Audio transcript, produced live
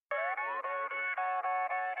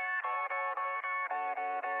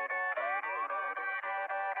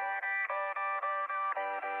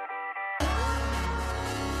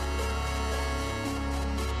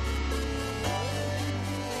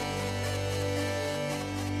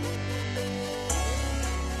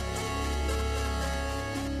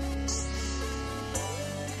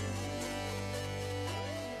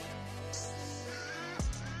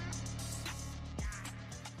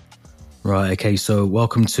Right, okay, so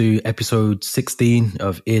welcome to episode 16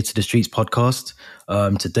 of Ear to the Streets podcast.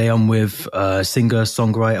 Today I'm with singer,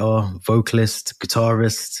 songwriter, vocalist,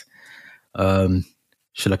 guitarist.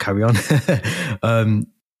 Should I carry on?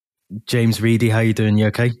 James Reedy, how you doing? You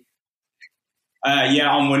okay? Yeah,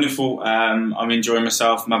 I'm wonderful. I'm enjoying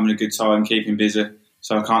myself. I'm having a good time, keeping busy,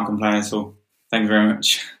 so I can't complain at all. Thank you very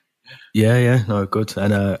much. Yeah, no, good.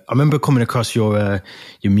 And I remember coming across your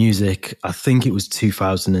music. I think it was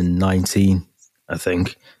 2019. I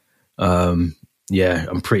think. Yeah,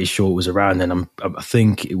 I'm pretty sure it was around then. I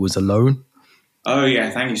think it was Alone. Oh yeah,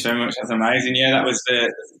 thank you so much. That's amazing. Yeah,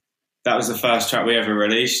 that was the first track we ever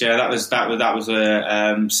released. Yeah, that was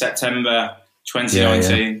September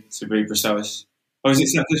 2019 to be precise. Or was it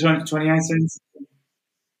September 2018?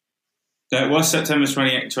 It was September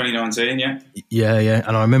 2019, yeah. Yeah.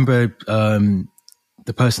 And I remember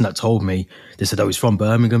the person that told me, they said, he's from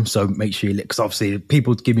Birmingham, so make sure you, because obviously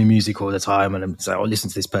people give me music all the time and I'm say, listen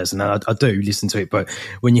to this person. And I do listen to it, but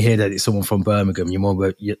when you hear that it's someone from Birmingham,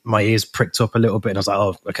 my ears pricked up a little bit and I was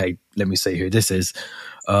like, okay, let me see who this is.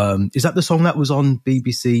 Is that the song that was on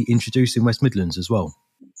BBC Introducing West Midlands as well?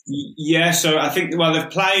 Yeah, so I think, they've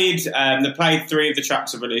played three of the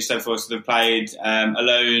tracks I've released so far. So they've played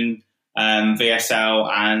Alone,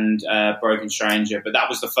 VSL and Broken Stranger, but that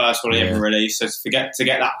was the first one I ever released. So to get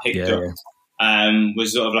that picked up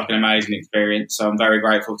was sort of like an amazing experience. So I'm very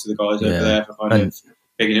grateful to the guys over there for kind of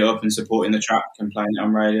picking it up and supporting the track and playing it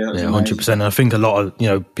on radio. Yeah, 100%. And I think a lot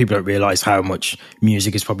of people don't realise how much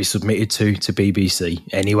music is probably submitted to BBC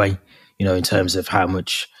anyway. In terms of how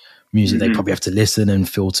much music they probably have to listen and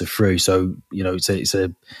filter through. So it's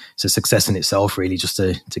a success in itself, really, just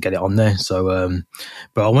to get it on there. So,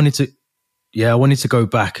 but I wanted to go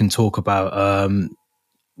back and talk about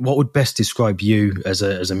what would best describe you as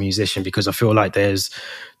a musician, because I feel like there's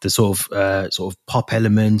the sort of pop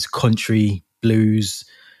element, country, blues.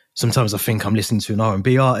 Sometimes I think I'm listening to an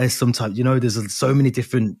R&B artist. Sometimes there's so many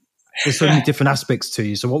different aspects to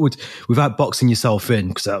you. So what would, without boxing yourself in,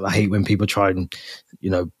 because I hate when people try and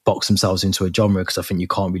box themselves into a genre, because I think you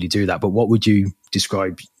can't really do that. But what would you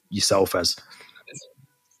describe yourself as?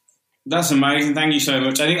 That's amazing. Thank you so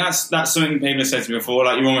much. I think that's something people have said to me before.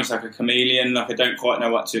 Like, you're almost like a chameleon. Like, I don't quite know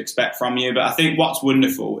what to expect from you. But I think what's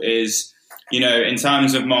wonderful is, in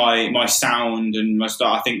terms of my sound and my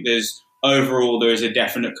style, I think there is a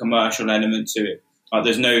definite commercial element to it. Like,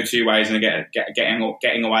 there's no two ways in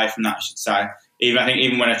getting away from that, I should say.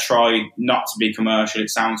 Even when I try not to be commercial, it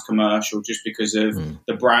sounds commercial just because of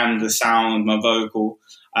the brand, the sound, my vocal.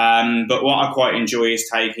 But what I quite enjoy is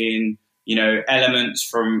taking elements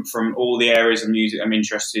from all the areas of music I'm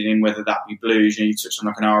interested in, whether that be blues, you touched on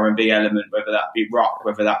like an R&B element, whether that be rock,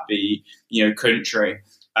 whether that be, country.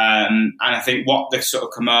 And I think what the sort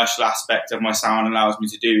of commercial aspect of my sound allows me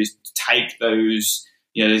to do is take those,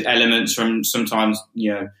 those elements from sometimes,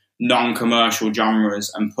 non-commercial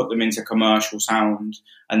genres and put them into commercial sound,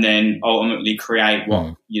 and then ultimately create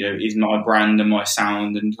what is my brand and my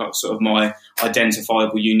sound and sort of my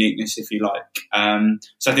identifiable uniqueness, if you like.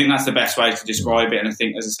 So I think that's the best way to describe it. And I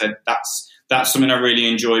think, as I said, that's something I really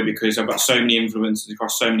enjoy, because I've got so many influences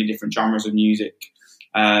across so many different genres of music,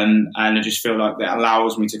 and I just feel like that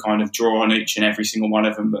allows me to kind of draw on each and every single one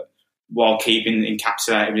of them, but while keeping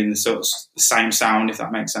encapsulated in the sort of the same sound, if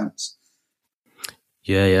that makes sense.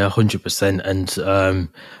 Yeah, 100%. And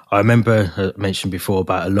I remember I mentioned before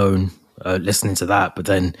about Alone, listening to that, but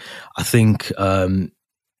then I think the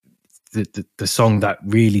song that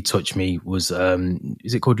really touched me was,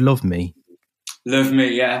 is it called Love Me? Love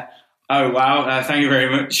Me, yeah. Oh, wow. Thank you very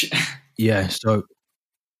much. Yeah, so,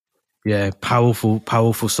 yeah, powerful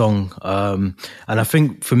song. And I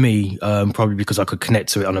think for me, probably because I could connect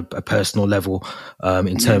to it on a personal level,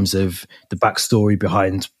 in terms of the backstory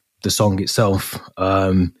behind the song itself.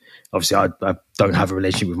 Obviously I don't have a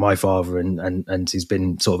relationship with my father, and he's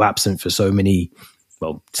been sort of absent for so many,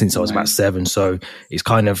 since I was about 7. So it's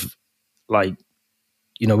kind of like,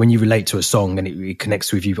 when you relate to a song and it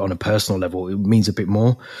connects with you on a personal level, it means a bit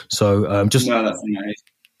more. So that's amazing.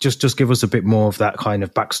 Just give us a bit more of that kind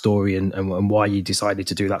of backstory and why you decided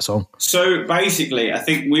to do that song. So basically, I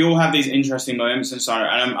think we all have these interesting moments, and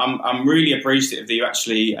I'm really appreciative that you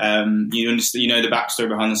actually you understand, the backstory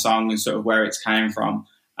behind the song and sort of where it came from.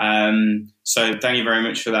 So thank you very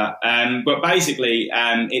much for that. But basically,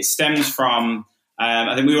 it stems from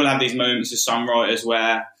I think we all have these moments as songwriters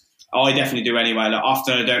where I definitely do anyway. Like,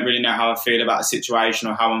 often I don't really know how I feel about a situation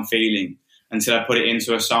or how I'm feeling until I put it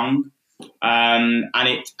into a song. And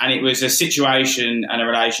it was a situation and a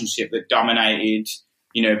relationship that dominated,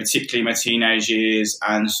 particularly my teenage years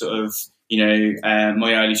and sort of,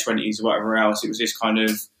 my early 20s or whatever else. It was this kind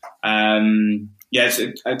of yeah,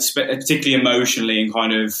 it's particularly emotionally and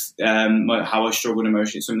kind of how I struggled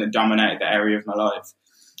emotionally. It's something that dominated the area of my life.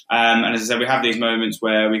 And as I said, we have these moments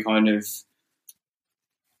where we kind of,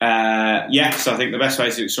 so I think the best way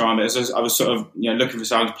to describe it is I was sort of looking for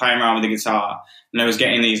songs, playing around with the guitar, and I was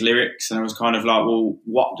getting these lyrics, and I was kind of like, well,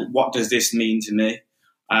 what does this mean to me?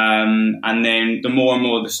 And then the more and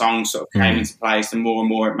more the song sort of came into place, the more and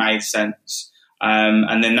more it made sense.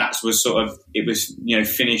 And then that was sort of, it was,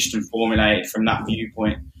 finished and formulated from that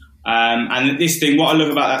viewpoint. And this thing, what I love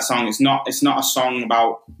about that song, it's not a song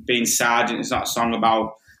about being sad, and it's not a song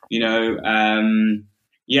about, it's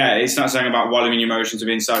not a song about wallowing your emotions or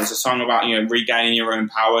being sad. It's a song about, regaining your own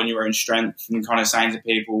power and your own strength, and kind of saying to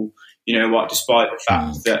people, despite the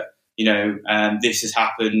fact that, this has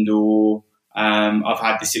happened, or I've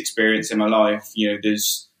had this experience in my life,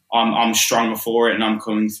 I'm stronger for it, and I'm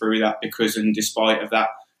coming through that because and despite of that.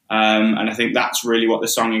 And I think that's really what the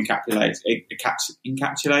song encapsulates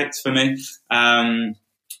for me.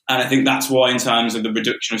 And I think that's why, in terms of the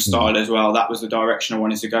reduction of style as well, that was the direction I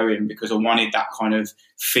wanted to go in, because I wanted that kind of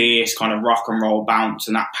fierce kind of rock and roll bounce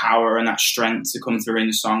and that power and that strength to come through in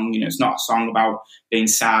the song. It's not a song about being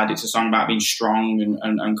sad. It's a song about being strong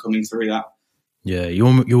and coming through that. Yeah,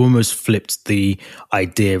 you almost flipped the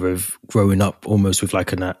idea of growing up almost with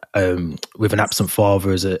like with an absent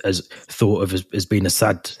father as thought of as being a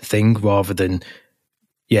sad thing, rather than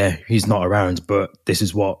he's not around, but this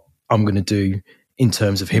is what I'm going to do in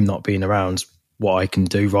terms of him not being around, what I can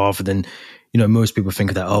do, rather than most people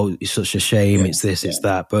think of that, oh, it's such a shame, it's this, it's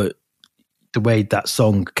that, but the way that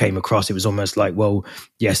song came across, it was almost like, well,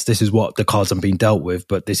 yes, this is what the cards I'm being dealt with,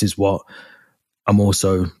 but this is what I'm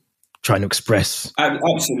also trying to express.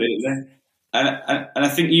 Absolutely. And I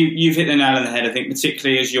think you've hit the nail on the head. I think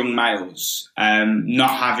particularly as young males,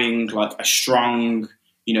 not having like a strong,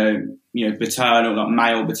 paternal, like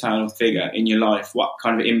male paternal figure in your life, what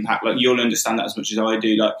kind of impact, like you'll understand that as much as I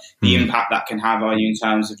do, like the impact that can have on you in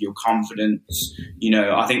terms of your confidence.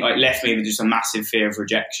 I think like left me with just a massive fear of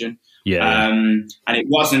rejection. Yeah. And it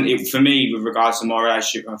wasn't, for me, with regards to my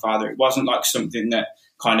relationship with my father, it wasn't like something that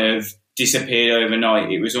kind of disappeared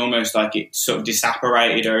overnight. It was almost like it sort of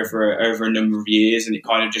disapparated over a number of years, and it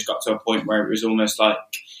kind of just got to a point where it was almost like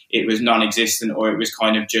it was non-existent, or it was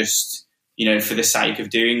kind of just for the sake of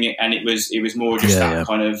doing it, and it was more just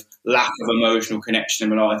kind of lack of emotional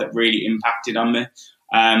connection in my life that really impacted on me.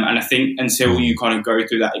 And I think until you kind of go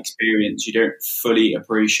through that experience, you don't fully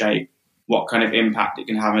appreciate what kind of impact it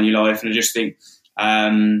can have on your life. And I just think I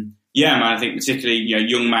think particularly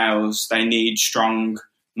young males, they need strong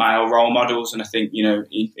male role models, and I think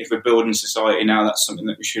if we're building society now, that's something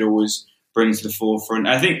that we should always bring to the forefront.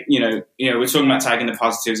 And I think we're talking about taking the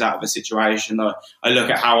positives out of a situation. Like, I look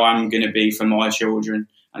at how I'm going to be for my children,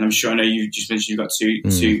 and I'm sure, I know you just mentioned you've got two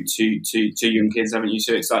young kids, haven't you?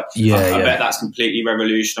 So it's like I bet that's completely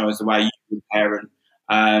revolutionised the way you parent.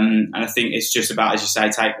 And I think it's just about, as you say,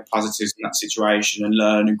 take the positives in that situation and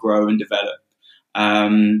learn and grow and develop.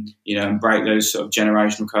 And break those sort of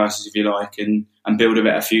generational curses, if you like, and build a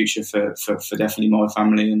better future for definitely my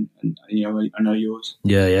family and I know yours.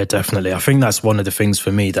 Yeah, definitely. I think that's one of the things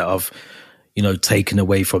for me that I've taken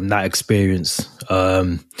away from that experience,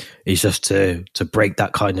 is just to break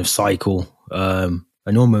that kind of cycle, and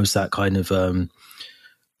almost that kind of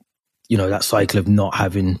that cycle of not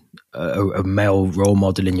having a male role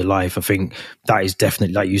model in your life. I think that is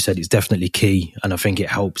definitely, like you said, it's definitely key, and I think it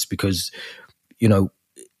helps because it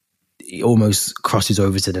almost crosses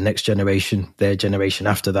over to the next generation, their generation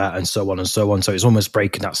after that, and so on and so on. So it's almost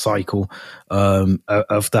breaking that cycle of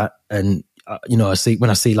that. And I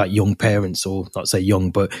see like young parents, or not say young,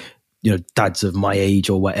 but dads of my age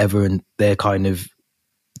or whatever, and they're kind of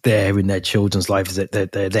there in their children's lives, that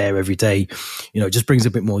they're there every day. It just brings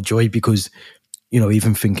a bit more joy, because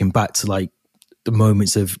even thinking back to like the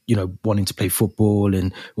moments of wanting to play football,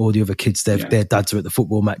 and all the other kids, their dads are at the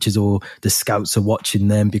football matches, or the scouts are watching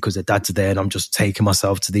them because their dads are there, and I'm just taking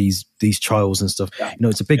myself to these trials and stuff.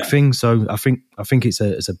 It's a big thing. So I think it's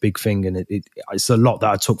a big thing, and it's a lot that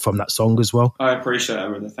I took from that song as well. I appreciate that,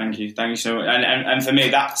 brother. Thank you so much. And for me,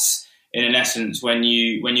 that's in essence when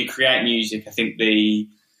you create music. I think the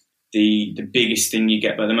biggest thing you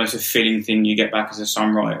get, but the most fulfilling thing you get back as a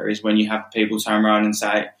songwriter, is when you have people turn around and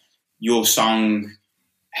say, your song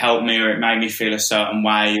helped me, or it made me feel a certain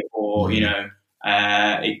way, or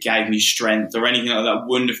it gave me strength, or anything like that.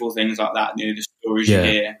 Wonderful things like that. The stories you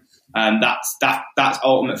hear. That's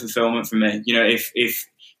ultimate fulfillment for me. If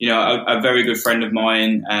a very good friend of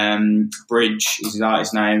mine, Bridge is his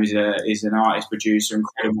artist name. He's an artist producer,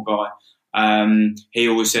 incredible guy. He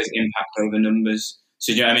always says impact over numbers.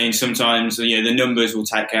 So, you know what I mean? Sometimes, the numbers will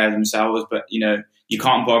take care of themselves, but, you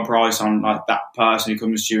can't put a price on like that person who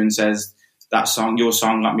comes to you and says, your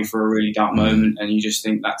song got me for a really dark moment. And you just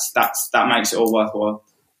think that makes it all worthwhile.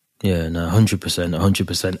 Yeah, no, 100%,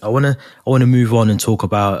 100%. I want to move on and talk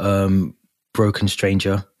about Broken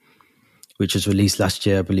Stranger, which was released last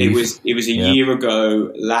year, I believe. It was a year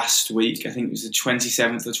ago last week. I think it was the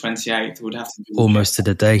 27th or 28th. It would have to be almost to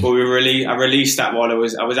the day. But I released that while I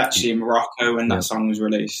was actually in Morocco when that song was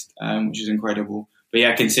released, which is incredible. But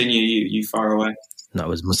yeah, continue. You far away. That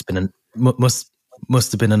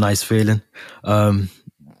must have been a nice feeling.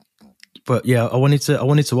 But yeah, I wanted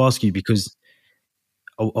to ask you because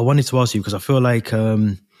I feel like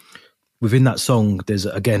within that song, there's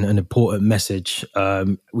again an important message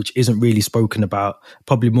which isn't really spoken about.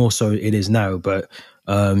 Probably more so it is now, but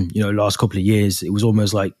last couple of years it was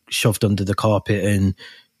almost like shoved under the carpet and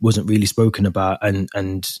wasn't really spoken about. And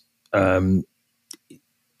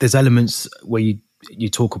there's elements where you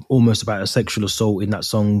talk almost about a sexual assault in that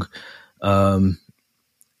song.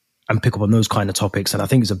 And pick up on those kind of topics. And I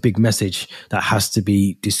think it's a big message that has to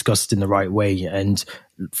be discussed in the right way. And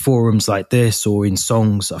forums like this or in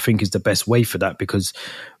songs, I think is the best way for that, because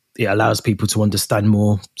it allows people to understand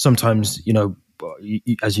more. Sometimes,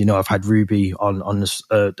 as you know, I've had Ruby on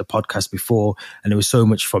the podcast before, and there was so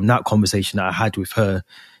much from that conversation that I had with her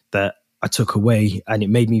that I took away, and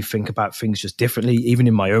it made me think about things just differently, even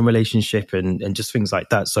in my own relationship and just things like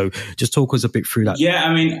that. So just talk us a bit through that. Yeah,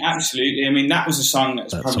 I mean, absolutely. I mean, that was a song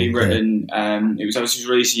that's probably written, it was obviously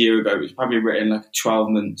released a year ago. It was probably written like 12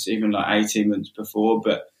 months, even like 18 months before.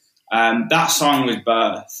 But that song was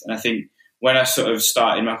birthed. And I think when I sort of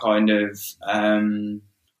started my kind of,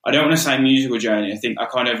 I don't want to say musical journey. I think I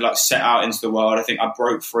kind of like set out into the world. I think I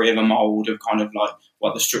broke free of a mold of kind of like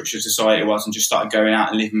what the structure of society was and just started going out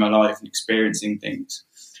and living my life and experiencing things.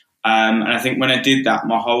 And I think when I did that,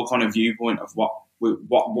 my whole kind of viewpoint of what the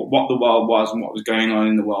world was and what was going on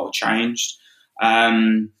in the world changed.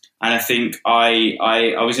 And I think I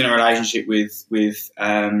was in a relationship with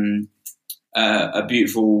a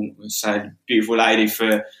beautiful lady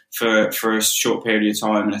for a short period of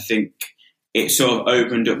time, and I think it sort of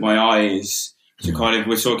opened up my eyes to kind of,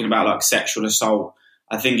 we're talking about like sexual assault.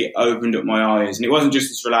 I think it opened up my eyes, and it wasn't just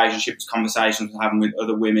this relationship, it's conversations I was having with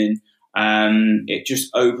other women. It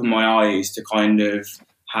just opened my eyes to kind of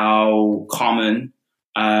how common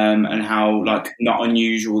and how like not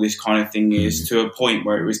unusual this kind of thing is, to a point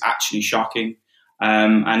where it was actually shocking.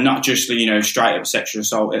 And not just, straight up sexual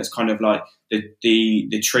assault. It's kind of like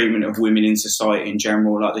the treatment of women in society in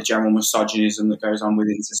general, like the general misogynism that goes on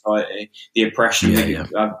within society, the oppression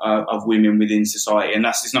of women within society. And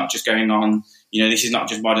it's not just going on, this is not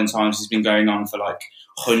just modern times. It's been going on for like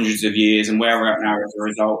hundreds of years, and where we're at now is a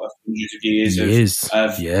result of hundreds of years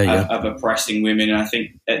of oppressing women. And I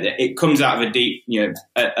think it comes out of a deep,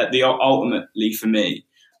 ultimately for me,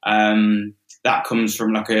 that comes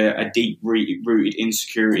from like a deep rooted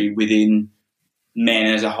insecurity within men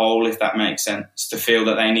as a whole, if that makes sense, to feel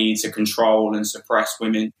that they need to control and suppress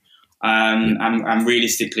women. And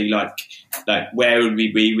realistically, like where would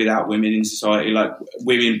we be without women in society? Like,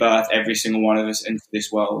 women birth every single one of us into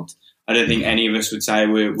this world. I don't think any of us would say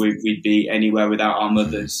we'd be anywhere without our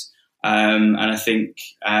mothers. And I think,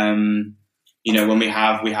 when we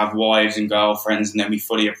have wives and girlfriends, and then we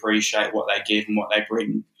fully appreciate what they give and what they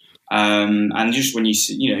bring. And just when you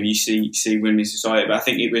see women in society, but I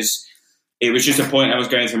think it was just a point I was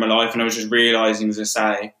going through my life, and I was just realising, as I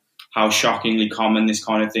say, how shockingly common this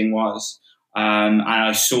kind of thing was. And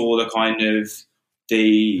I saw the kind of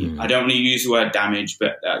I don't want to use the word damage,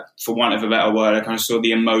 but for want of a better word, I kind of saw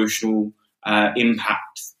the emotional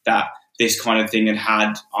impact that this kind of thing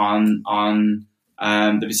had on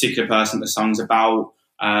the particular person that the song's about,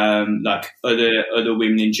 like other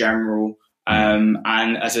women in general. And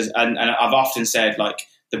I've often said, like,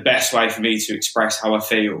 the best way for me to express how I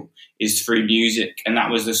feel is through music, and that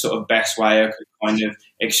was the sort of best way I could kind of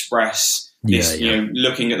express this.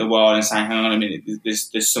 Looking at the world and saying, "Hang on a minute,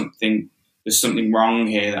 there's something wrong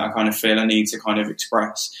here that I kind of feel I need to kind of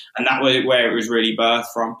express," and that was where it was really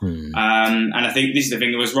birthed from. And I think this is the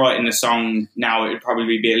thing that was right in the song. Now it would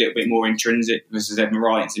probably be a little bit more intrinsic, because as I said, my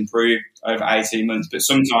writing's improved over 18 months, but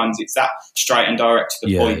sometimes it's that straight and direct to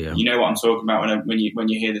the point. You know what I'm talking about when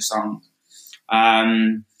you hear the song.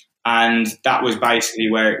 And that was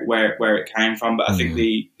basically where it came from. But I think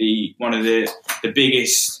the one of the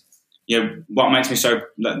biggest, what makes me so,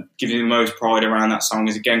 giving the most pride around that song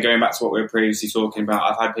is, again, going back to what we were previously talking about.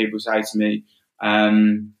 I've had people say to me,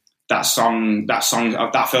 that song, I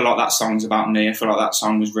feel like that song's about me. I feel like that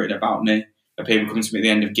song was written about me. people coming to me at the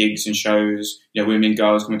end of gigs and shows, women,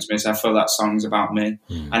 girls coming to me and say, I feel that song's about me.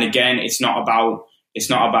 And again, it's not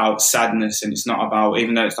about sadness, and it's not about,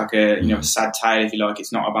 even though it's like a sad tale, if you like,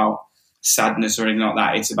 it's not about sadness or anything like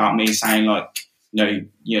that. It's about me saying, like,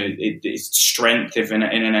 it's strength, if in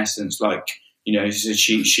an essence, like,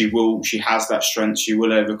 she has that strength, she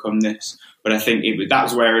will overcome this. But I think that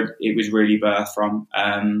was where it was really birthed from.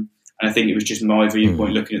 And I think it was just my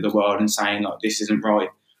viewpoint looking at the world and saying, like, this isn't right.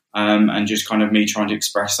 And just kind of me trying to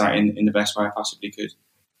express that in the best way I possibly could.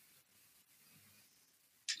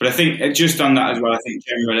 But I think just on that as well, I think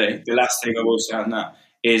generally, the last thing I will say on that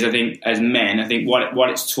is, I think as men, I think what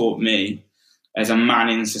it's taught me as a man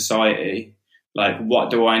in society, like, what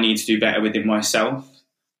do I need to do better within myself?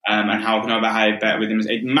 And how can I behave better with them?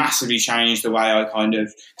 It massively changed the way I kind of,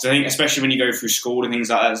 because I think especially when you go through school and things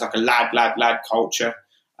like that, it's like a lad culture.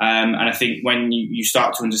 And I think when you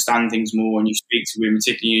start to understand things more and you speak to women,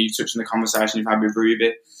 particularly you touched on the conversation you've had with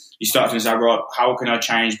Ruby, you start to say, right, how can I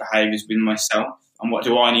change behaviours within myself? And what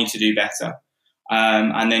do I need to do better?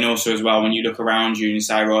 And then also as well, when you look around you and you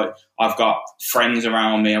say, right, I've got friends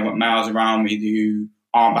around me, I've got males around me who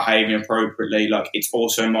aren't behaving appropriately, like, it's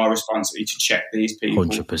also my responsibility to check these people.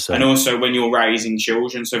 100%. And also when you're raising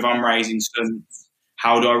children, so if I'm raising sons,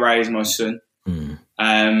 how do I raise my son?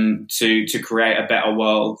 To create a better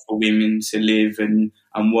world for women to live and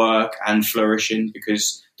work and flourish in,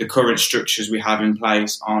 because the current structures we have in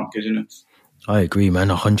place aren't good enough. I agree, man,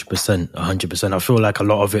 100%, 100%. I feel like a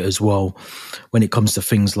lot of it as well, when it comes to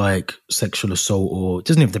things like sexual assault, or it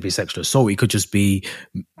doesn't have to be sexual assault, it could just be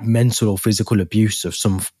mental or physical abuse of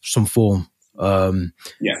some form. I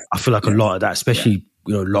feel like a lot of that, especially,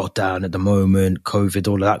 lockdown at the moment, COVID,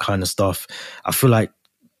 all of that kind of stuff, I feel like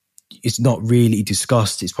it's not really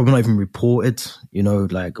discussed. It's probably not even reported,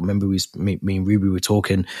 like, I remember me and Ruby were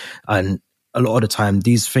talking, and a lot of the time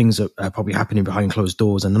these things are probably happening behind closed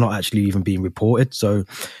doors and they're not actually even being reported. So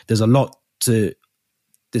there's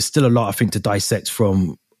still a lot, I think, to dissect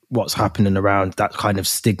from what's happening around that kind of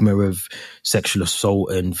stigma of sexual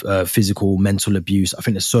assault and physical, mental abuse. I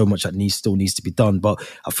think there's so much that still needs to be done, but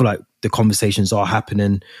I feel like the conversations are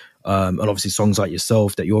happening. And obviously songs like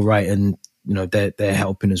yourself that you're writing, they're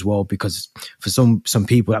helping as well, because for some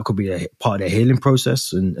people that could be a part of their healing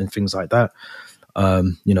process and things like that.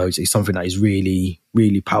 It's something that is really,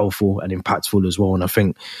 really powerful and impactful as well. And I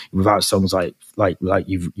think without songs like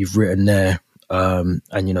you've written there, and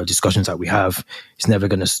discussions that we have, it's never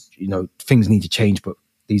going to, things need to change, but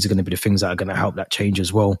these are going to be the things that are going to help that change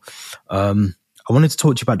as well. I wanted to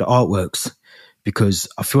talk to you about the artworks, because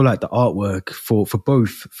I feel like the artwork for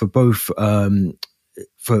both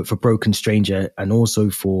for Broken Stranger and also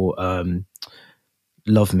for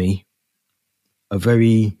Love Me are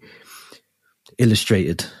very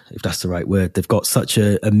illustrated, if that's the right word. They've got such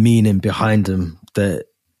a meaning behind them that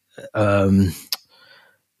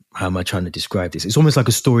how am I trying to describe this? It's almost like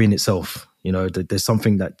a story in itself, there's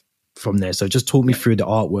something that from there. So just talk me through the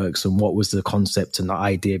artworks and what was the concept and the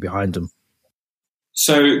idea behind them.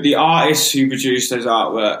 So the artist who produced those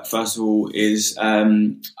artwork, first of all, is a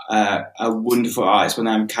wonderful artist by the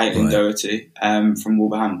name of Caitlin Doherty from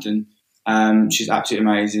Wolverhampton. She's absolutely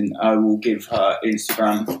amazing. I will give her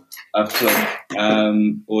Instagram a plug.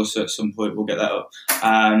 Also, at some point, we'll get that up.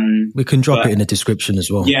 We can drop it in the description as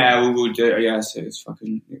well. Yeah, we'll do it. Yeah, so it's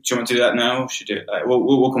fucking. Do you want to do that now, or should we do it later?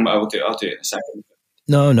 We'll come back. I'll do it in a second.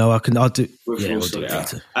 No, I'll do. We'll do it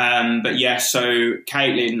later. But yeah, so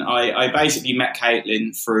Caitlin, I basically met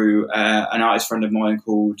Caitlin through an artist friend of mine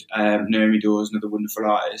called Naomi Dawes, another wonderful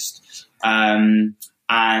artist.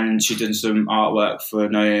 And she'd done some artwork for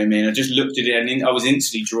Naomi, and I just looked at it and I was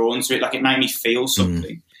instantly drawn to it. Like, it made me feel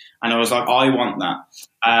something. And I was like, I want that.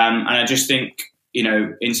 And I just think,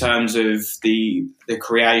 in terms of the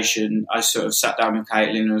creation, I sort of sat down with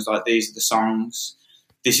Caitlin and was like, these are the songs.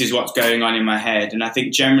 This is what's going on in my head. And I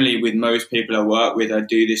think generally with most people I work with, I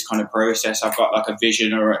do this kind of process. I've got like a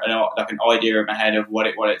vision or an idea in my head of what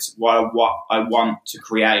I want to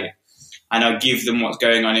create. And I give them what's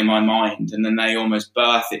going on in my mind, and then they almost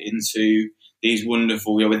birth it into these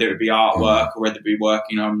wonderful, whether it be artwork or whether it be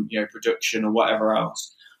working on, production or whatever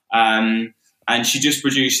else. And she just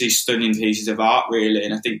produced these stunning pieces of art, really.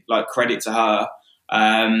 And I think, like, credit to her.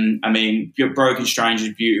 Broken Stranger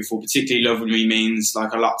is beautiful. Particularly Love Me means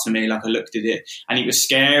like a lot to me. Like, I looked at it and it was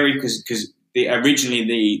scary because originally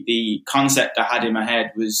the concept I had in my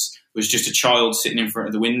head was just a child sitting in front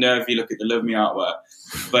of the window. If you look at the Love Me artwork,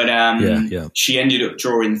 but she ended up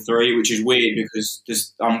drawing 3, which is weird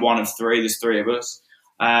because I'm one of 3. There's 3 of us.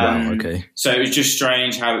 So it was just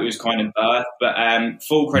strange how it was kind of birthed. But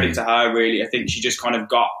full credit to her, really. I think she just kind of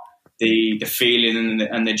got the feeling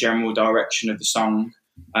and the general direction of the song.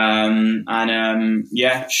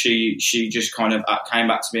 She just kind of came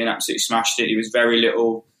back to me and absolutely smashed it. It was very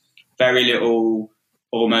little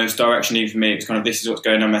almost direction even for me. It was kind of, this is what's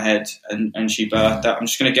going on in my head, and she birthed that. I'm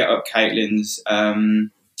just going to get up Caitlin's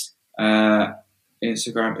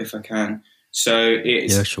Instagram if I can. So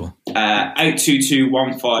it's sure.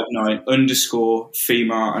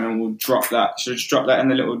 822159_female, and I will drop that. Should I just drop that in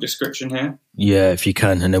the little description here? Yeah, if you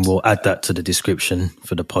can, and then we'll add that to the description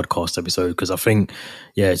for the podcast episode, because I think,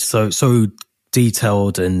 it's so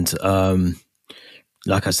detailed, and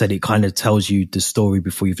like I said, it kind of tells you the story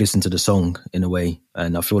before you've listened to the song in a way.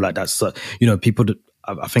 And I feel like that's, people,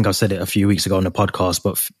 I think I said it a few weeks ago on the podcast,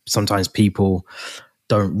 but sometimes people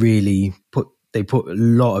don't really put a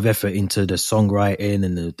lot of effort into the songwriting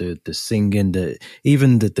and the singing,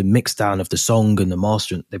 even the mix down of the song and the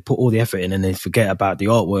mastering. They put all the effort in and they forget about the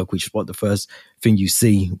artwork, which is what the first thing you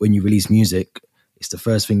see when you release music. It's the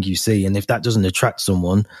first thing you see. And if that doesn't attract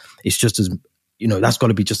someone, it's just as, that's got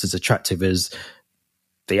to be just as attractive as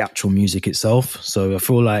the actual music itself. So I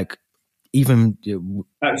feel like even...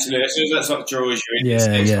 Absolutely. As soon as that's what draws you in, it's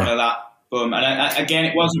kind of that boom. And again,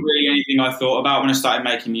 it wasn't really anything I thought about when I started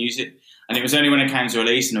making music. And it was only when it came to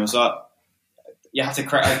release, and I was like, you have to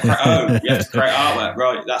create artwork,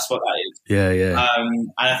 right? That's what that is. Yeah.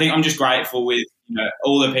 And I think I'm just grateful with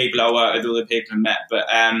all the people I work with, all the people I met. But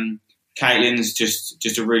Caitlin's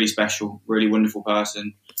just a really special, really wonderful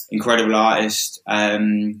person, incredible artist.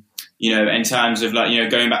 In terms of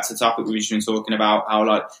going back to the topic we've been talking about,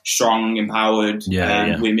 how strong, empowered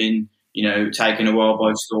women, taking the world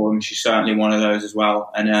by storm. She's certainly one of those as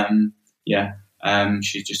well. And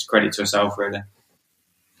she's just a credit to herself, really.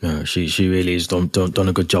 No, she really has done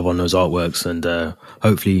a good job on those artworks, and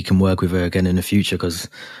hopefully you can work with her again in the future, because,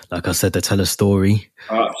 like I said, they tell a story.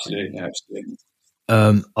 Oh, absolutely.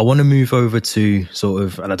 I want to move over to sort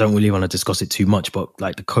of, and I don't really want to discuss it too much, but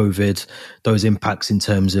like the COVID, those impacts in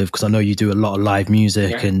terms of, because I know you do a lot of live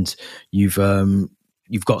music, and you've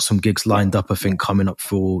got some gigs lined up, I think, coming up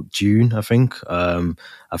for June, I think. I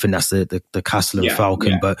think that's the Castle and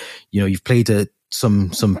Falcon. But, you've played at some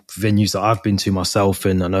venues that I've been to myself,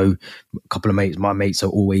 and I know a couple of my mates are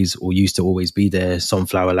always, or used to always be there,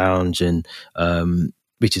 Sunflower Lounge, and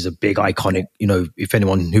which is a big iconic, if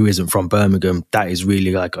anyone who isn't from Birmingham, that is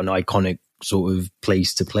really like an iconic sort of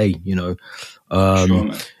place to play, Sure,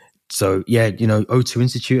 So, O2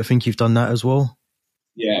 Institute, I think you've done that as well.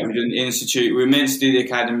 Yeah, we did the Institute. We were meant to do the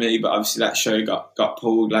Academy, but obviously that show got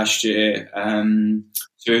pulled last year.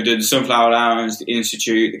 So we did the Sunflower Lounge, the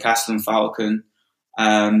Institute, the Castle and Falcon.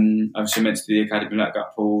 Obviously meant to do the Academy, that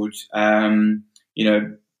got pulled.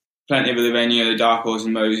 Plenty of other venue, the Dark Horse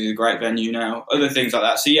and Moses is a great venue now. Other things like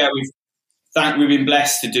that. So we've been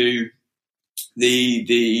blessed to do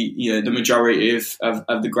the majority of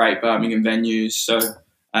the great Birmingham venues. So,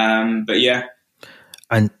 but yeah.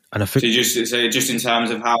 And I think just in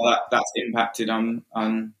terms of how that's impacted on.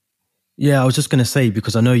 Yeah, I was just going to say,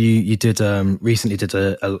 because I know you did recently did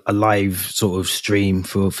a live sort of stream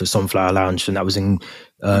for Sunflower Lounge, and that was in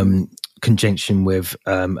conjunction with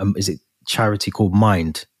is it charity called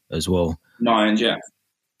Mind as well? Mind, yeah.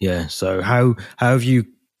 Yeah. So how have you?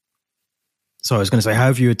 So I was going to say, how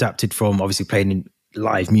have you adapted from obviously playing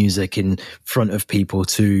live music in front of people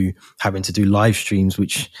to having to do live streams,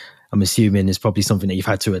 which I'm assuming is probably something that you've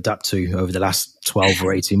had to adapt to over the last 12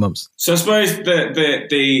 or 18 months. So I suppose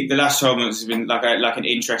the last 12 months has been like an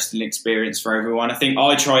interesting experience for everyone. I think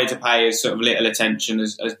I try to pay as sort of little attention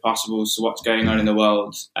as possible to what's going on in the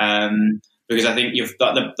world, because I think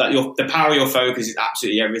the power of your focus is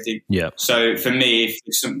absolutely everything. Yeah. So for me, if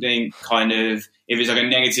it's something if it's like a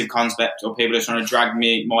negative concept, or people are trying to drag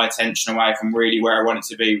my attention away from really where I want it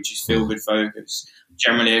to be, which is feel good focus,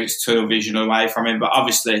 generally it's tunnel vision away from it. But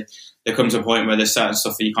obviously there comes a point where there's certain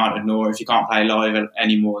stuff that you can't ignore. If you can't play live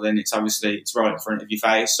anymore, then it's right in front of your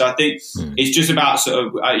face. So I think it's just about sort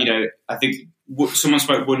of, I think someone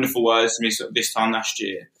spoke wonderful words to me sort of this time last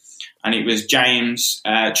year, and it was, James,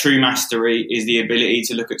 true mastery is the ability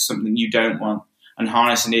to look at something you don't want and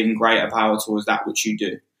harness an even greater power towards that which you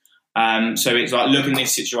do. So it's like, look in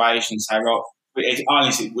this situation and say, well, it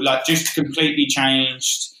honestly, like, just completely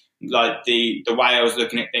changed like the way I was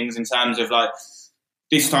looking at things in terms of like,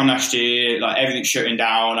 this time last year, like everything's shutting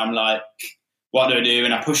down. I'm like, what do I do?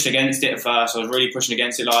 And I pushed against it at first. I was really pushing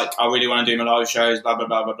against it. Like, I really want to do my live shows, blah, blah,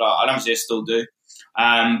 blah, blah, blah. And obviously I still do.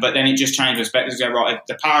 But then it just changed perspectives. Go, right,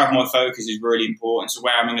 the power of my focus is really important. So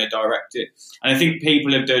where am I going to direct it? And I think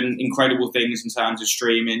people have done incredible things in terms of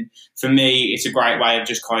streaming. For me, it's a great way of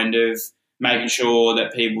just kind of making sure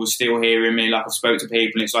that people are still hearing me. Like, I've spoke to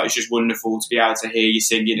people, and it's just wonderful to be able to hear you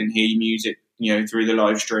singing and hear your music, through the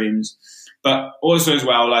live streams. But also as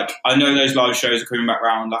well, like, I know those live shows are coming back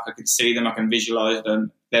round. Like, I can see them, I can visualise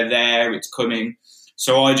them. They're there, it's coming.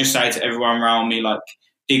 So I just say to everyone around me, like,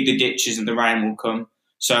 dig the ditches and the rain will come.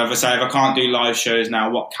 So if I can't do live shows now,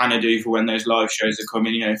 what can I do for when those live shows are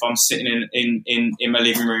coming? If I'm sitting in my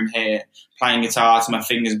living room here playing guitar till my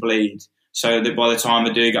fingers bleed, so that by the time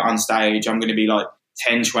I do get on stage, I'm going to be like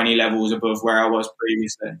 10, 20 levels above where I was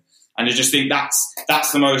previously. And I just think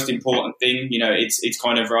that's the most important thing. It's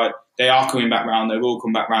kind of right. They are coming back round. They will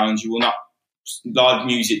come back round. You will not. Live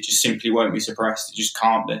music just simply won't be suppressed. It just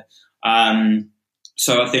can't be.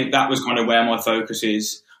 So I think that was kind of where my focus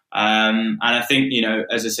is. And I think,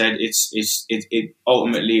 as I said, it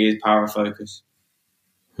ultimately is power of focus.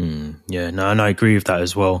 Yeah, no, and I agree with that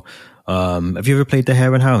as well. Have you ever played the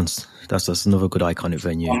Hare and Hounds? That's another good iconic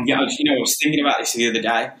venue. Yeah, I was thinking about this the other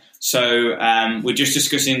day. So we're just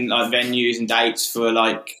discussing like venues and dates for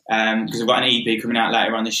because we've got an EP coming out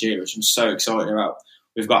later on this year, which I'm so excited about.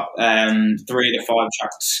 We've got 3 of the 5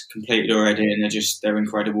 tracks completed already, and they're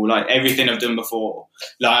incredible. Like everything I've done before.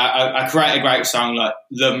 Like I create a great song. Like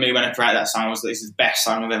Love Me, when I create that song, I was like, this is the best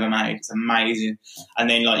song I've ever made. It's amazing. And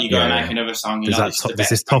then like you go and make another song, you're like, this is the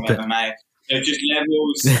best song I've ever made. They're just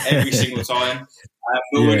levels every single time.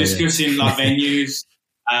 But we're discussing like venues,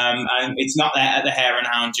 and it's not there at the Hare and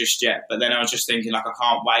Hound just yet. But then I was just thinking, like, I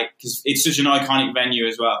can't wait because it's such an iconic venue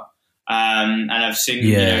as well. And I've seen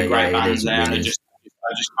great bands there, and I just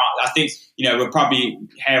can't. I think we're probably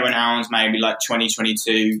Hare and Hounds maybe like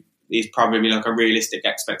 2022 is probably like a realistic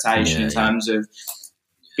expectation in terms of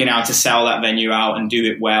being able to sell that venue out and do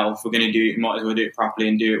it well. If we're going to do it, we might as well do it properly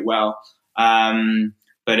and do it well.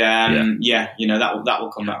 But that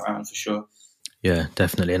will come back around for sure. Yeah,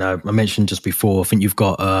 definitely. And I mentioned just before, I think you've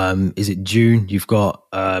got, is it June? You've got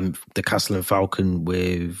the Castle and Falcon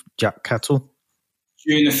with Jack Cattle?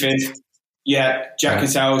 June the 5th. Yeah, Jack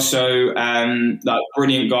Cattle. So,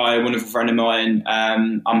 brilliant guy, wonderful friend of mine.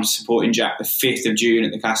 I'm supporting Jack the 5th of June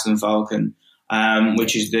at the Castle and Falcon,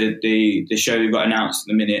 which is the show we've got announced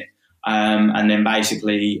at the minute. And then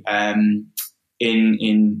basically,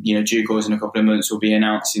 in due course in a couple of months, we'll be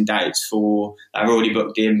announcing dates for, I've already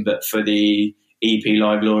booked in, but for the EP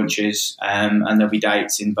live launches, and there'll be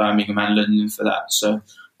dates in Birmingham and London for that. So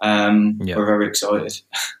we're very excited.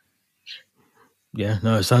 Yeah,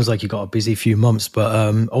 no, it sounds like you got a busy few months, but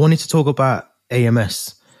I wanted to talk about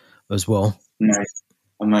AMS as well. Nice.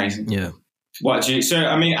 Amazing. Yeah.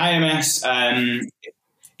 AMS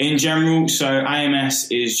in general, so AMS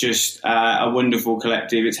is just a wonderful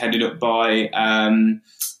collective. It's headed up by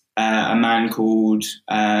a man called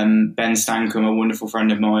Ben Stankham, a wonderful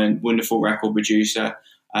friend of mine, wonderful record producer,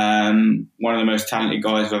 one of the most talented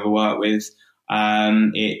guys I've ever worked with.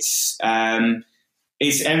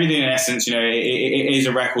 It's everything in essence. It is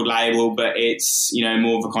a record label, but it's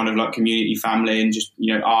more of a kind of like community family and just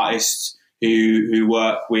artists who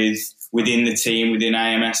work within the team within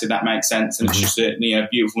AMS, if that makes sense. And it's just a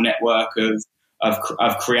beautiful network of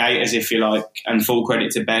creators, if you like, and full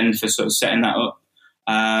credit to Ben for sort of setting that up.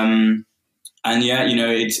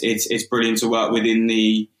 It's brilliant to work within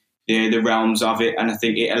the realms of it, and I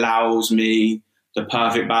think it allows me the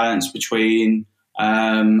perfect balance between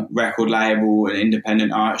record label and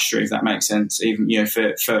independent artistry, if that makes sense. Even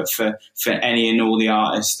for any and all the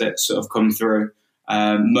artists that sort of come through,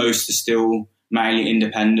 most are still mainly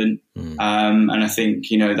independent, and I think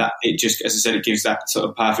that it just, as I said, it gives that sort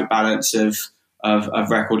of perfect balance of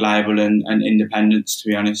record label and independence, to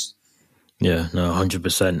be honest. Yeah, no,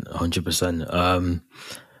 100%.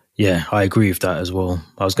 Yeah, I agree with that as well.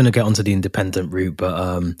 I was going to get onto the independent route, but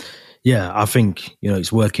I think,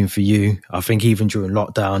 it's working for you. I think even during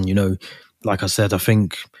lockdown, like I said, I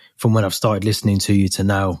think from when I've started listening to you to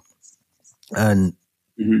now and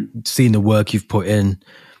seeing the work you've put in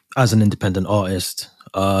as an independent artist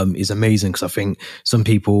is amazing, because I think some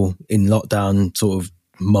people in lockdown sort of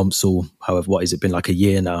months or however, what has it been, like a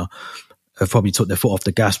year now, have probably took their foot off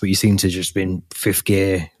the gas, but you seem to just been fifth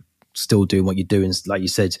gear, still doing what you're doing. Like you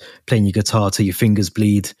said, playing your guitar till your fingers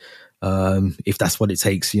bleed, if that's what it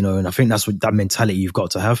takes, and I think that's what that mentality you've got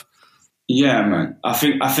to have. Yeah, man. I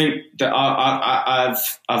think that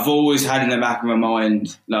I've always had in the back of my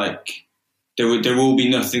mind, like, there will be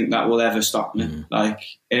nothing that will ever stop me. Like,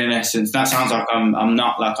 in essence, that sounds like I'm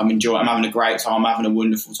not, like, I'm having a great time, I'm having a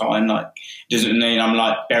wonderful time. Like, it doesn't mean I'm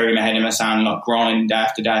like burying my head in my sand, like grind day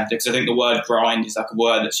after day, because I think the word grind is like a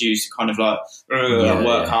word that's used to kind of like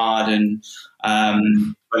work hard, and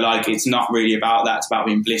but like, it's not really about that. It's about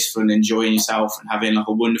being blissful and enjoying yourself and having like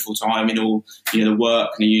a wonderful time in all, you know, the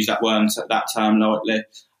work, and I use that term lightly.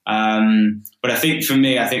 But I think for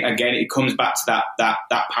me, again, it comes back to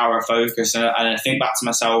that power of focus, and I think back to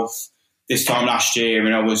myself this time last year,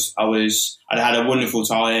 and I'd had a wonderful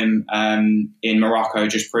time in Morocco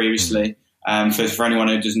just previously. For anyone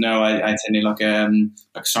who doesn't know, I attended like a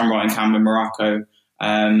songwriting camp in Morocco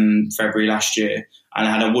February last year, and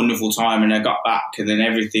I had a wonderful time. And I got back, and then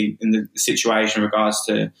everything in the situation in regards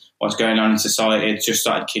to what's going on in society, it just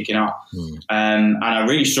started kicking off. And I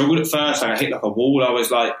really struggled at first. Like, I hit like a wall. I was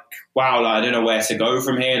like, wow, like, I don't know where to go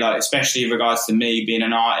from here. Like, especially in regards to me being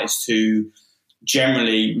an artist who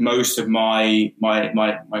generally most of my work,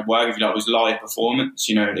 if you like, was live performance.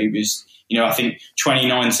 You know, it was, you know, I think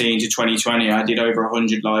 2019 to 2020, I did over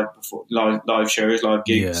 100 live shows, live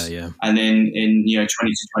gigs. And then in, you know,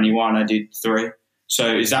 20 to 21, I did 3. So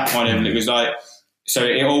it's that kind of, it was like, so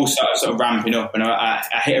it all started sort of ramping up, and I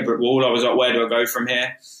hit a brick wall. I was like, where do I go from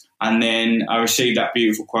here? And then I received that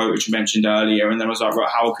beautiful quote, which you mentioned earlier. And then I was like, right,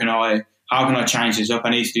 how can I change this up?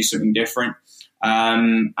 I need to do something different.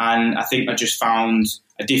 And I think I just found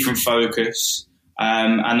a different focus.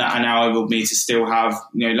 And that now enabled me to still have,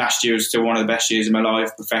 you know, last year was still one of the best years of my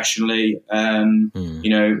life professionally, you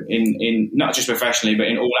know, in not just professionally, but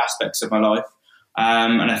in all aspects of my life.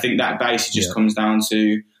 And I think that basically just comes down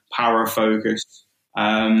to power of focus.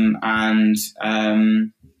 I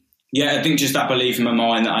think just that belief in my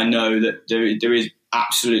mind that I know that there is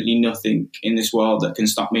absolutely nothing in this world that can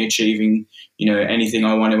stop me achieving, you know, anything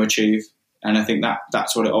I want to achieve. And I think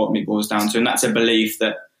that's what it ultimately boils down to. And that's a belief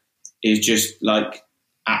that is just like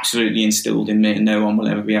absolutely instilled in me, and no one will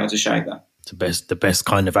ever be able to shake that. It's the best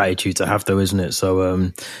kind of attitude to have, though, isn't it?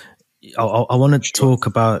 So I want to talk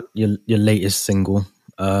about your latest single,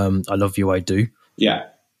 I Love You, I Do. Yeah.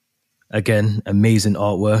 Again, amazing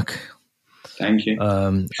artwork. Thank you.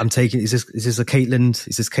 I'm taking, is this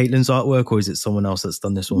Caitlin's artwork, or is it someone else that's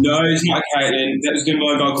done this one? No, it's not Caitlin. That was done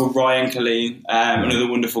by a guy called Ryan Colleen, another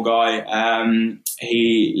wonderful guy.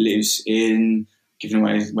 He lives in, giving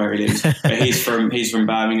away where he lives, but he's from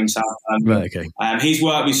Birmingham, South Birmingham. Right, okay. He's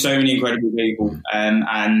worked with so many incredible people, and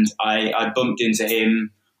I bumped into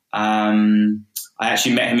him. I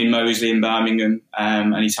actually met him in Moseley in Birmingham,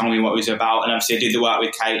 and he told me what it was about. And obviously I did the work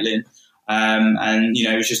with Caitlin. And, you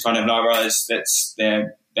know, it was just kind of like, right, let's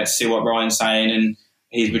see what Ryan's saying. And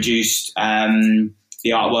he's produced the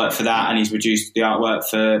artwork for that, and he's produced the artwork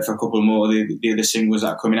for a couple more of the other singles that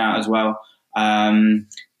are coming out as well.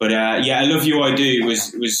 But I Love You, I Do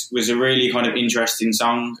was a really kind of interesting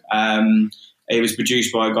song. It was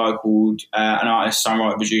produced by a guy called, an artist,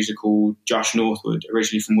 songwriter, producer called Josh Northwood,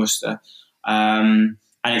 originally from Worcester.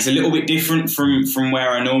 And it's a little bit different from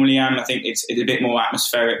where I normally am. I think it's a bit more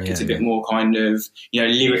atmospheric. It's a bit more kind of, you know,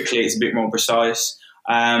 lyrically it's a bit more precise.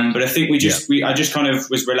 But I think I just kind of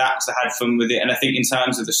was relaxed. I had fun with it. And I think in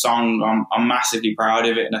terms of the song, I'm massively proud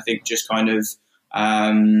of it. And I think just kind of,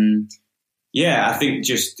 I think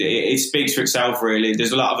just it speaks for itself, really.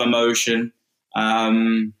 There's a lot of emotion.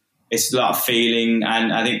 It's a lot of feeling.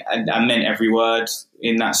 And I think I meant every word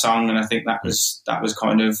in that song. And I think that was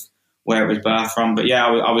kind of where it was birthed from. But yeah,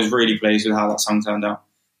 I was really pleased with how that song turned out.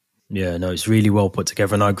 Yeah, no, it's really well put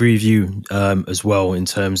together. And I agree with you as well in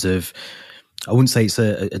terms of, I wouldn't say it's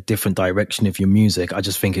a different direction of your music. I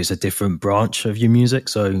just think it's a different branch of your music.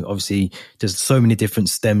 So obviously there's so many different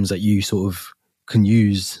stems that you sort of can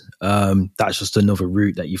use. That's just another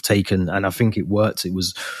route that you've taken. And I think it worked. It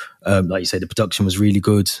was, like you said, the production was really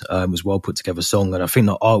good. It was well put together song. And I think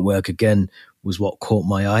the artwork, again, was what caught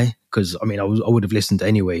my eye. Because, I mean, I would have listened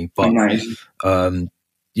anyway. But,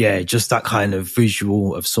 just that kind of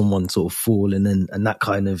visual of someone sort of falling and that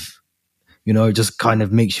kind of, you know, just kind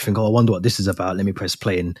of makes you think, oh, I wonder what this is about. Let me press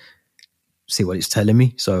play and see what it's telling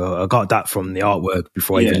me. So I got that from the artwork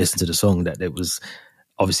before I even listened to the song, that it was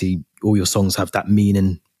obviously all your songs have that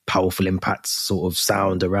meaning, powerful impact sort of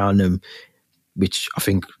sound around them, which I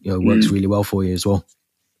think, you know, works really well for you as well.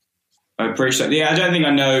 I appreciate it. Yeah, I don't think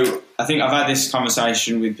I know. I think I've had this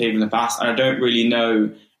conversation with people in the past, and I don't really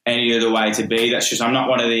know any other way to be. That's just, I'm not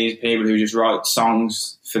one of these people who just write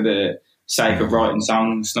songs for the sake of writing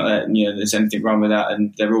songs. Not that, you know, there's anything wrong with that,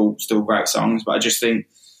 and they're all still great songs. But I just think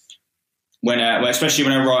especially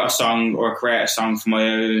when I write a song or I create a song for my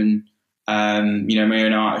own my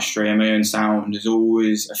own artistry and my own sound. There's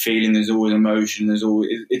always a feeling, there's always emotion, it's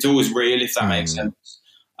always real, if that makes sense.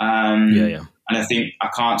 Yeah. And I think I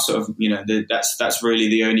can't sort of, that's really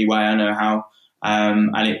the only way I know how.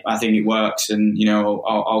 I think it works, and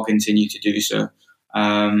I'll continue to do so.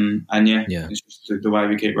 It's just the way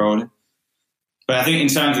we keep rolling. But I think in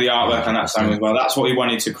terms of the artwork on that song as well, that's what we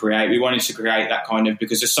wanted to create. We wanted to create that kind of,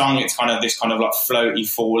 because the song, it's kind of this kind of like floaty,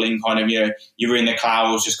 falling kind of, you're in the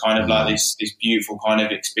clouds, just kind of like this beautiful kind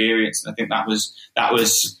of experience. And I think that was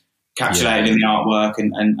encapsulated in the artwork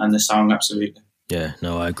and the song, absolutely. Yeah,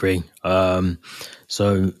 no, I agree.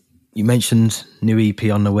 So you mentioned new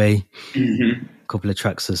EP on the way. Mm-hmm. A couple of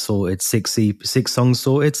tracks are sorted. 6 songs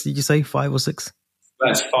sorted. Did you say 5 or 6?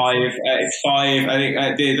 That's 5. It's 5.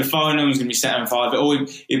 I think the final one's going to be set on 5.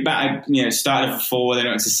 It started for 4, then it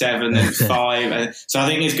went to 7, then it's 5. So I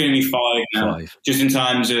think it's going to be 5 now. 5. Just in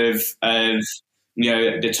terms of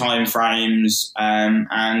the time frames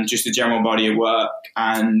and just the general body of work,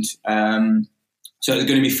 and so it's going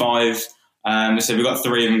to be 5. So we've got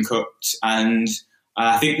 3 of them cooked, and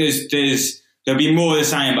I think there'll be more of the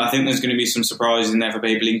same, but I think there's going to be some surprises in there for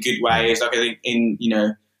people in good ways. Like I think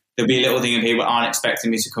there'll be a little thing that people aren't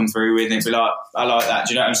expecting me to come through with, and it'll be like, I like that.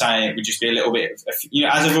 Do you know what I'm saying? It would just be a little bit, as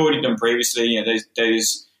I've already done previously,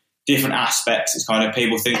 those different aspects. It's kind of,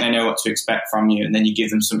 people think they know what to expect from you, and then you give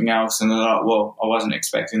them something else, and they're like, well, I wasn't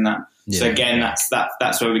expecting that. Yeah. So again, that's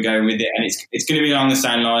where we're going with it, and it's going to be along the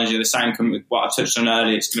same lines. The same with what I touched on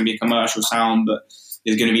earlier. It's going to be a commercial sound, but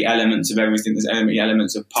there's going to be elements of everything. There's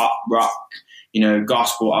elements of pop, rock,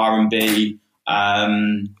 gospel, R&B,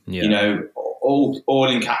 all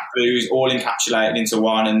encapsulated into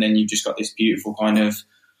one, and then you've just got this beautiful kind of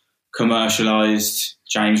commercialized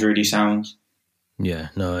James Reedy sound. Yeah,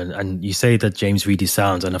 no, and you say that James Reedy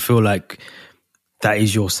sound, and I feel like that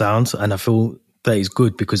is your sound, and I feel that is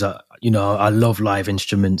good because I love live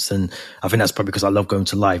instruments, and I think that's probably because I love going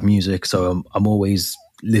to live music, so I'm always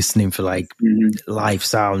listening for live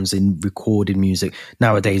sounds in recorded music.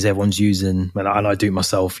 Nowadays everyone's using, and I do it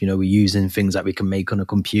myself, we're using things that we can make on a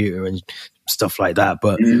computer and stuff like that,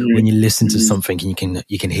 but when you listen to something, and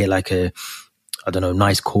you can hear like a, I don't know,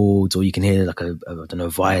 nice chords, or you can hear like a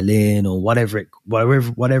violin or whatever it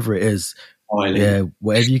is. Violin. Yeah,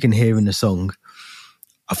 whatever you can hear in the song,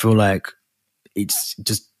 I feel like it's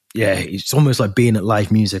just, it's almost like being at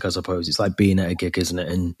live music, I suppose. It's like being at a gig, isn't it?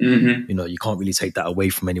 And, you can't really take that away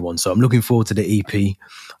from anyone. So I'm looking forward to the EP.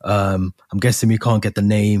 I'm guessing we can't get the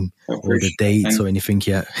name or the dates or anything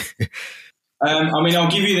yet. I'll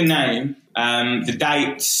give you the name. The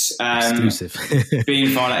dates exclusive.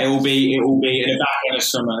 being final. It will be at the back end of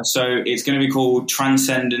summer. So it's going to be called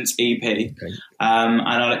Transcendence EP. Okay. And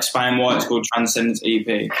I'll explain why it's called Transcendence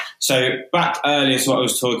EP. So back earlier to what I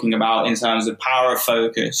was talking about in terms of power of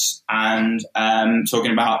focus, and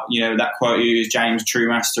talking about, that quote you used, James, true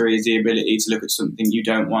mastery is the ability to look at something you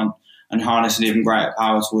don't want and harness an even greater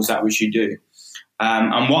power towards that which you do.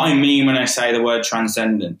 And what I mean when I say the word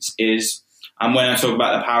transcendence is, and when I talk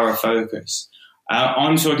about the power of focus,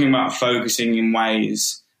 I'm talking about focusing in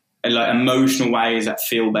ways, like emotional ways that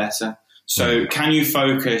feel better. So can you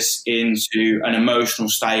focus into an emotional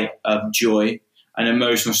state of joy, an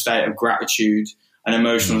emotional state of gratitude, an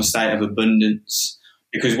emotional state of abundance?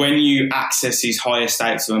 Because when you access these higher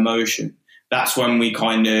states of emotion, that's when we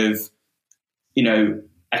kind of,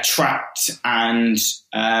 attract and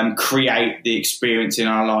create the experiences in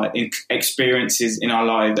our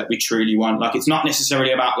life that we truly want. Like, it's not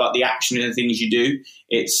necessarily about like the action and the things you do.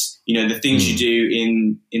 It's, the things you do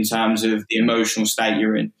in terms of the emotional state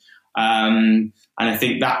you're in. And I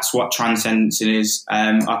think that's what transcendence is.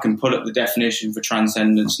 I can pull up the definition for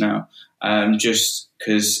transcendence now, just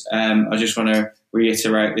because I just want to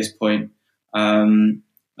reiterate this point,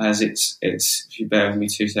 as it's, if you bear with me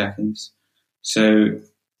 2 seconds.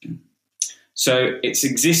 So it's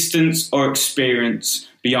existence or experience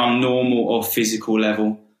beyond normal or physical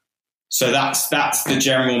level. So that's the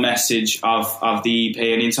general message of the EP.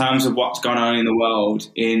 And in terms of what's gone on in the world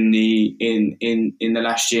in the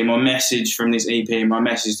last year, my message from this EP, my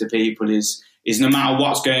message to people is no matter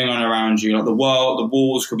what's going on around you, like the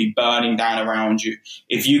walls could be burning down around you.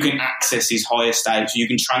 If you can access these higher states, you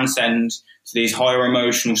can transcend to these higher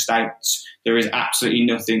emotional states, there is absolutely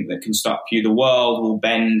nothing that can stop you. The world will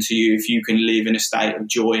bend to you if you can live in a state of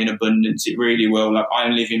joy and abundance. It really will. Like,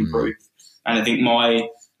 I'm living proof. And I think my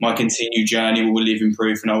continued journey will live in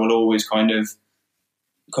proof, and I will always kind of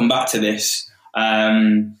come back to this.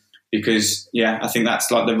 Because I think that's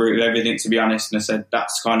like the root of everything, to be honest. And I said,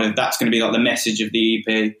 that's going to be like the message of the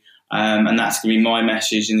EP. And that's going to be my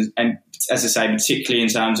message. And as I say, particularly in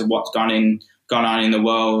terms of what's gone on in the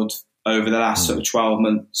world over the last sort of 12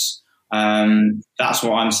 months. That's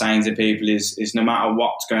what I'm saying to people is no matter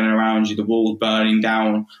what's going around you, the world burning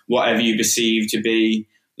down, whatever you perceive to be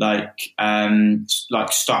like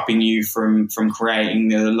stopping you from creating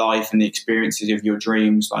the life and the experiences of your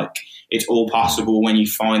dreams, like it's all possible when you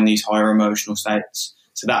find these higher emotional states.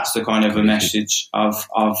 So that's the kind of a message of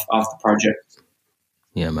the project.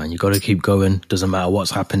 Yeah, man, you got to keep going. Doesn't matter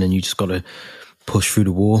what's happening. You just got to push through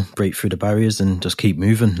the wall, break through the barriers, and just keep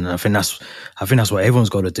moving. And I think that's what everyone's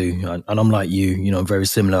got to do. And I'm like you, I'm very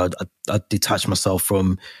similar. I detach myself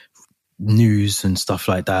from news and stuff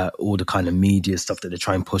like that, all the kind of media stuff that they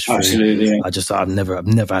try and push through. Absolutely. Yeah. I've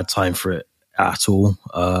never had time for it at all,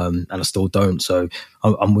 and I still don't. So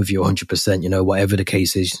I'm with you 100%. Whatever the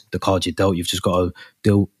case is, the cards you dealt, you've just got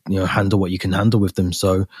to handle what you can handle with them.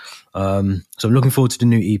 So I'm looking forward to the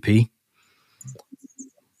new EP.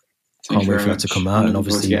 Can't wait for that to come out, and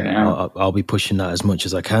obviously I'll be pushing that as much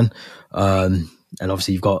as I can. And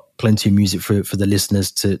obviously you've got plenty of music for the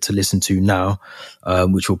listeners to listen to now,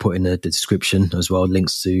 which we'll put in the description as well,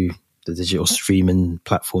 links to the digital streaming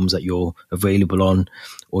platforms that you're available on,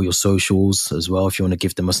 or your socials as well. If you want to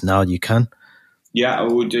give them us now, you can. Yeah, I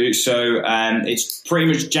will do. So it's pretty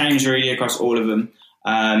much James Reedy across all of them.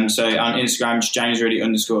 So on Instagram, it's James Reedy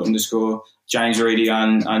 __, James Reedy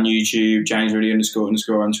on YouTube, James Reedy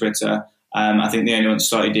 __ on Twitter. I think the only one's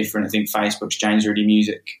slightly different. I think Facebook's James Reedy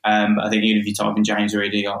Music. But I think even if you type in James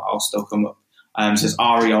Reedy, I'll still come up. So it's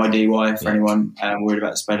REIDY for anyone worried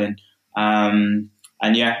about the spelling.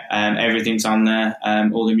 And yeah, everything's on there.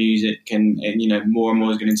 All the music and more and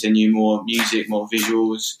more is going to continue. More music, more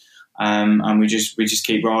visuals. And we just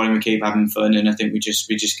keep rolling. We keep having fun. And I think we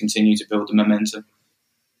just continue to build the momentum.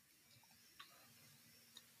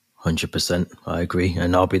 100%. I agree.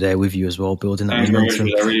 And I'll be there with you as well, building that momentum.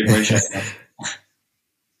 I really appreciate that.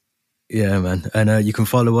 Yeah, man. And you can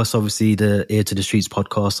follow us, obviously, the Ear to the Streets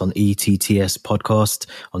podcast on ETTS podcast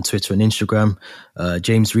on Twitter and Instagram.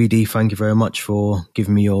 James Reedy, thank you very much for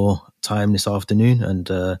giving me your time this afternoon. And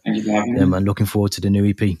thank you for having me. Yeah, man, looking forward to the new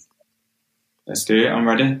EP. Let's do it. I'm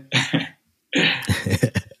ready.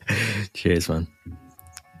 Cheers, man.